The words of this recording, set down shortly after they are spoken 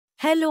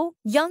Hello,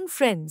 young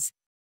friends.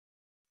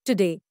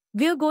 Today,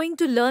 we are going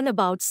to learn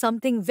about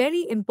something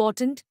very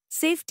important,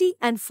 safety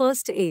and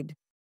first aid.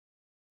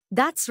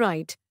 That's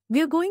right,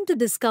 we are going to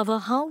discover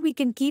how we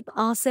can keep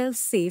ourselves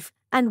safe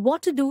and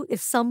what to do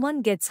if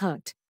someone gets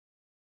hurt.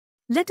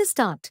 Let us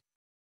start.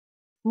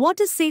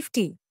 What is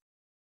safety?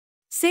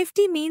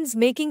 Safety means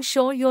making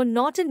sure you're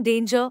not in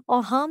danger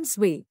or harm's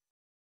way.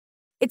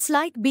 It's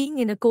like being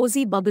in a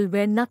cozy bubble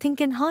where nothing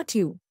can hurt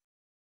you.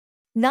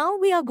 Now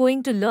we are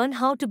going to learn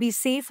how to be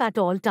safe at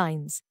all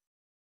times.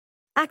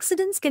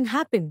 Accidents can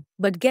happen,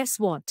 but guess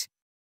what?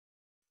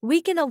 We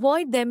can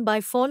avoid them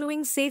by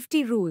following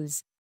safety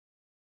rules.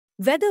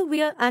 Whether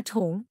we are at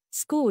home,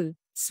 school,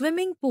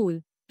 swimming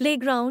pool,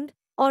 playground,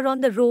 or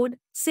on the road,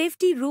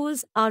 safety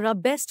rules are our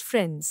best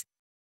friends.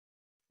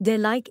 They're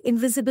like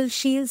invisible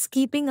shields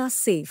keeping us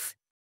safe.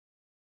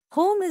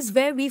 Home is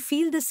where we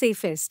feel the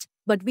safest,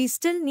 but we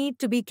still need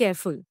to be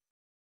careful.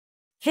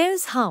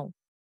 Here's how.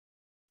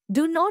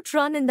 Do not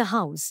run in the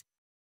house.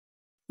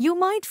 You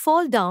might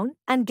fall down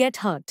and get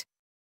hurt.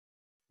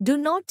 Do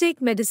not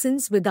take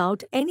medicines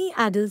without any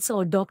adults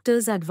or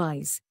doctor's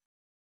advice.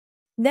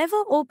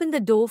 Never open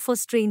the door for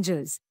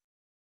strangers.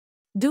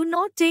 Do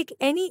not take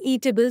any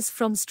eatables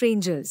from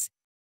strangers.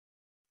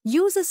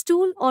 Use a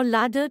stool or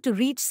ladder to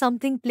reach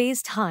something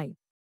placed high.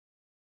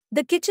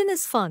 The kitchen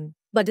is fun,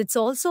 but it's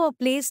also a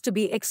place to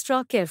be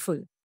extra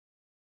careful.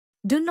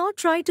 Do not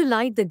try to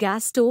light the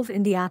gas stove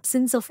in the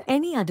absence of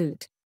any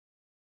adult.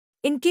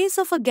 In case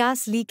of a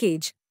gas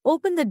leakage,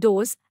 open the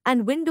doors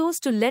and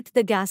windows to let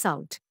the gas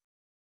out.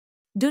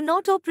 Do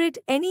not operate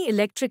any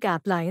electric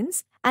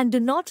appliance and do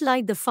not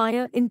light the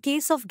fire in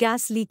case of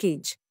gas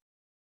leakage.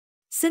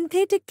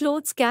 Synthetic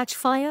clothes catch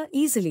fire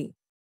easily.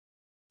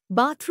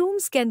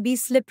 Bathrooms can be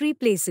slippery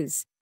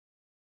places.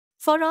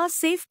 For our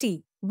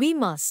safety, we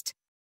must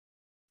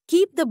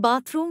keep the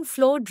bathroom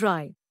floor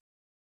dry.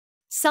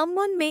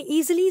 Someone may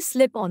easily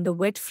slip on the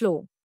wet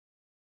floor.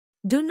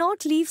 Do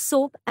not leave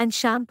soap and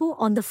shampoo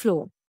on the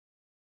floor.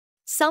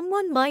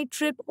 Someone might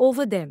trip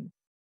over them.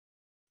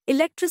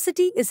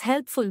 Electricity is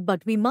helpful,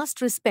 but we must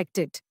respect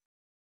it.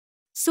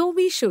 So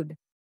we should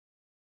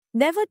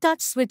never touch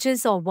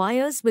switches or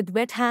wires with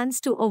wet hands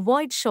to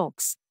avoid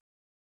shocks.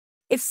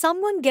 If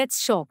someone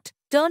gets shocked,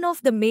 turn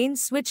off the main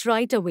switch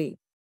right away.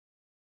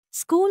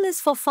 School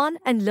is for fun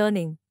and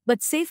learning,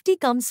 but safety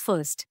comes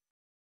first.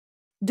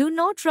 Do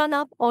not run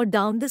up or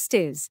down the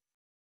stairs.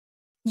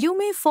 You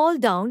may fall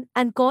down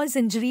and cause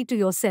injury to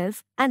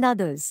yourself and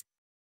others.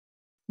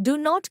 Do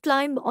not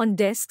climb on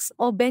desks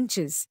or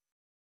benches.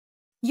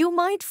 You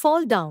might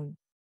fall down.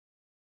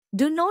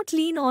 Do not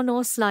lean on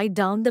or slide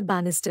down the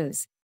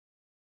banisters.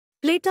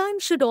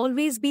 Playtime should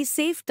always be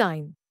safe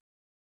time.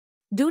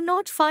 Do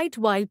not fight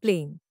while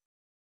playing.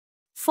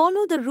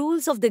 Follow the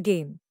rules of the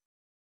game.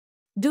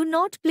 Do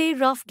not play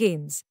rough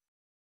games.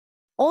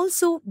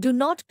 Also, do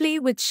not play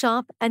with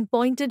sharp and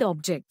pointed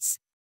objects.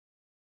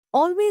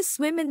 Always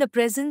swim in the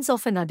presence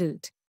of an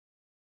adult.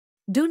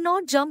 Do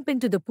not jump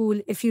into the pool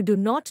if you do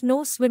not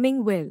know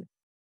swimming well.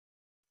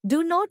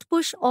 Do not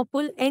push or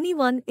pull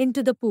anyone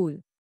into the pool.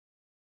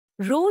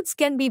 Roads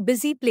can be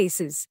busy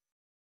places.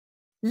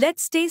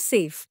 Let's stay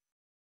safe.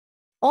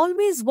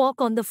 Always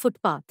walk on the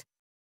footpath.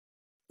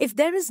 If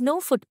there is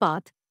no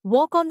footpath,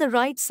 walk on the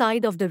right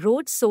side of the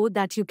road so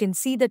that you can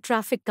see the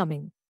traffic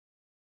coming.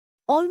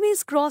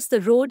 Always cross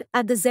the road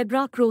at the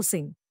zebra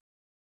crossing.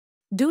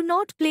 Do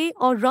not play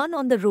or run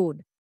on the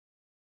road.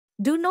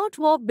 Do not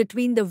walk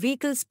between the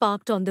vehicles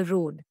parked on the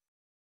road.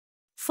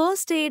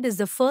 First aid is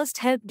the first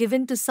help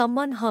given to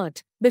someone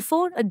hurt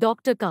before a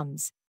doctor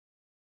comes.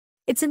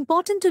 It's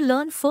important to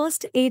learn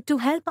first aid to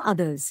help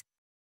others.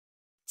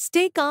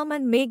 Stay calm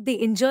and make the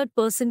injured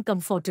person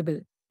comfortable.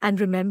 And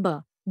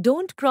remember,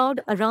 don't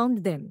crowd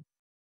around them.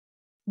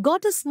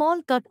 Got a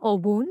small cut or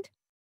wound?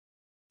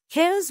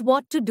 Here's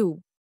what to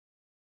do.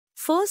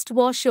 First,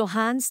 wash your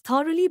hands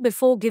thoroughly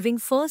before giving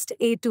first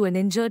aid to an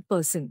injured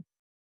person.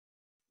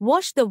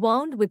 Wash the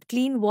wound with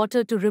clean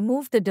water to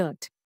remove the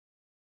dirt.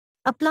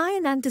 Apply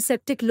an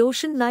antiseptic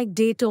lotion like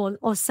Dettol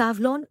or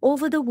Savlon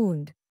over the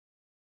wound.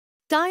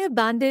 Tie a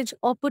bandage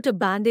or put a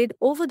band-aid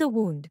over the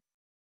wound.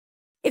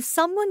 If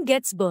someone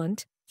gets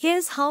burnt,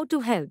 here's how to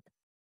help.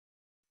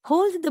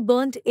 Hold the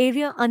burnt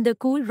area under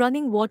cool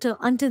running water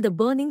until the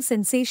burning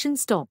sensation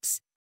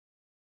stops.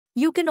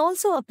 You can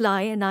also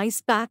apply an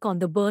ice pack on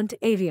the burnt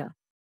area.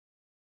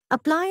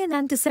 Apply an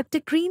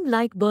antiseptic cream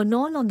like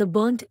Burnol on the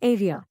burnt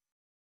area.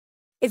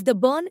 If the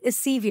burn is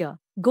severe,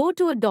 go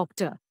to a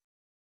doctor.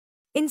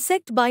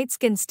 Insect bites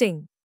can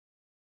sting.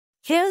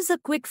 Here's a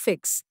quick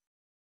fix.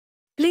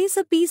 Place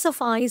a piece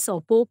of ice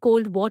or pour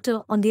cold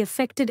water on the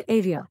affected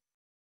area.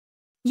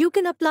 You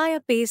can apply a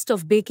paste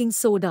of baking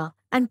soda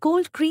and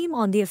cold cream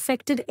on the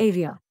affected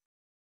area.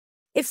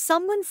 If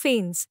someone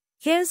faints,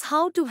 here's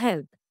how to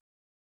help.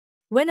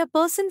 When a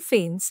person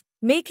faints,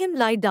 make him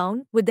lie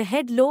down with the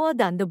head lower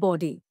than the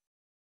body.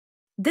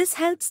 This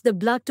helps the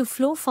blood to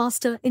flow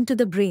faster into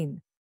the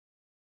brain.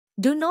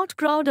 Do not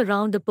crowd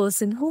around a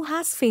person who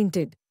has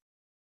fainted.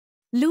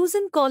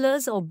 Loosen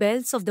collars or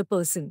belts of the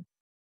person.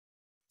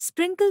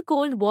 Sprinkle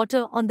cold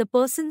water on the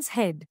person's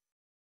head.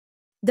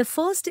 The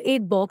first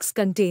aid box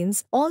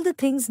contains all the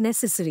things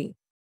necessary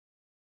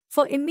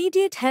for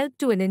immediate help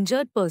to an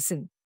injured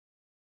person.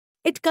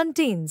 It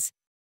contains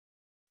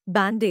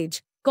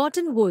bandage,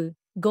 cotton wool,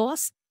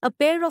 gauze, a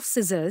pair of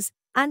scissors,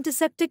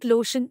 antiseptic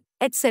lotion,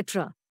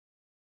 etc.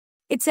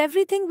 It's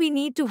everything we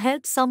need to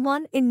help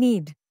someone in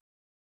need.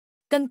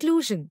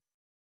 Conclusion.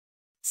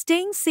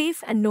 Staying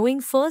safe and knowing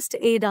first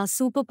aid are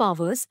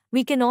superpowers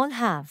we can all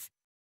have.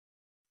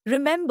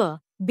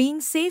 Remember,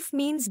 being safe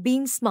means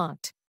being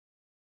smart.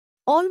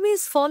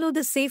 Always follow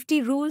the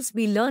safety rules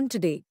we learned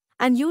today,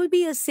 and you'll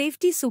be a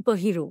safety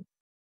superhero.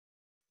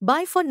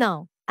 Bye for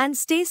now, and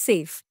stay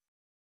safe.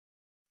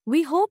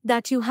 We hope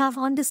that you have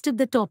understood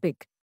the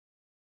topic.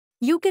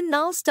 You can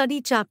now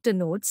study chapter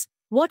notes,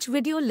 watch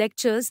video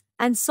lectures,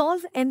 and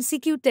solve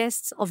MCQ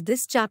tests of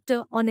this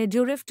chapter on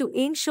EduRev to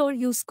ensure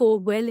you score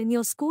well in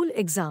your school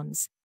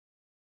exams.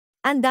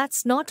 And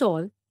that's not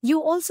all,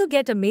 you also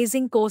get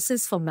amazing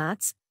courses for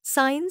maths,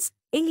 science,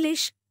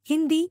 English,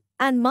 Hindi,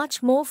 and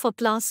much more for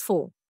class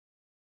 4.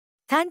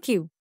 Thank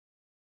you.